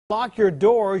Lock your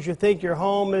doors, you think your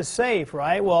home is safe,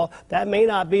 right? Well, that may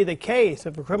not be the case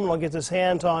if a criminal gets his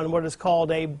hands on what is called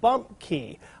a bump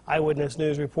key. Eyewitness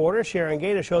News reporter Sharon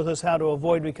Gata shows us how to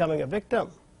avoid becoming a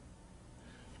victim.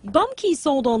 Bump keys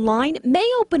sold online may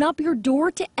open up your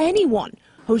door to anyone.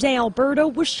 Jose Alberto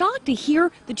was shocked to hear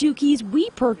the two keys we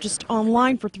purchased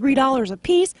online for $3 a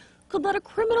piece could let a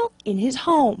criminal in his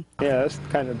home. Yeah, that's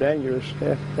kind of dangerous.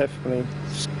 Yeah, definitely.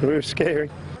 It's really scary.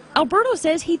 Alberto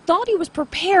says he thought he was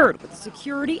prepared with the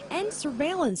security and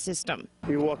surveillance system.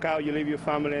 You walk out, you leave your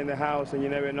family in the house, and you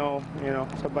never know,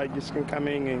 somebody just can come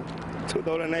in and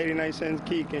 $2.89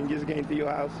 key can just get into your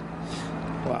house.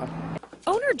 Wow.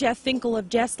 Owner Jeff Finkel of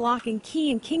Jess Lock and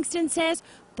Key in Kingston says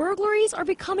burglaries are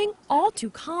becoming all too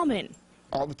common.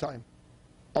 All the time,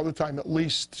 at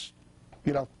least,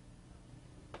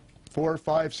 4,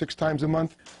 5, 6 times a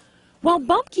month. While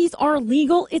bump keys are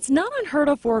legal, it's not unheard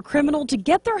of for a criminal to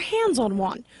get their hands on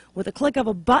one. With a click of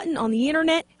a button on the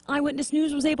internet, Eyewitness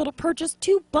News was able to purchase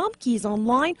 2 bump keys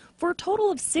online for a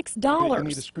total of $6. You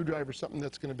need a screwdriver, something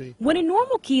that's going to be... When a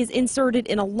normal key is inserted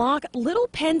in a lock, little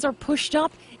pens are pushed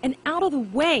up and out of the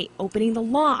way, opening the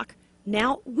lock.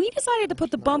 Now, we decided to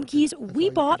put the bump keys we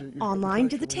bought online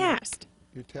to the test.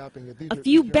 A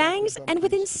few bangs, and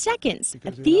within seconds,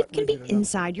 a thief can be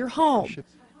inside your home.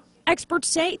 Experts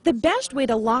say the best way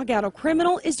to lock out a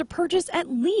criminal is to purchase at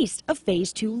least a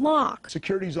Phase 2 lock.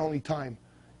 Security's only time.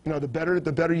 The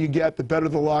better you get, the better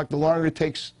the lock. The longer it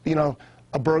takes,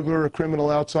 a burglar or a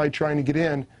criminal outside trying to get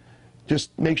in,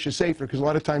 just makes you safer, because a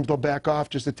lot of times they'll back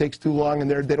off, just it takes too long, and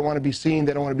they don't want to be seen,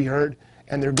 they don't want to be heard,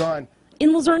 and they're gone.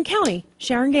 In Luzerne County,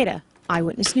 Sharon Gata,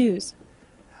 Eyewitness News.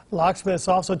 Locksmiths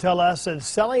also tell us that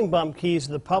selling bump keys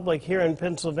to the public here in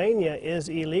Pennsylvania is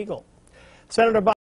illegal. Senator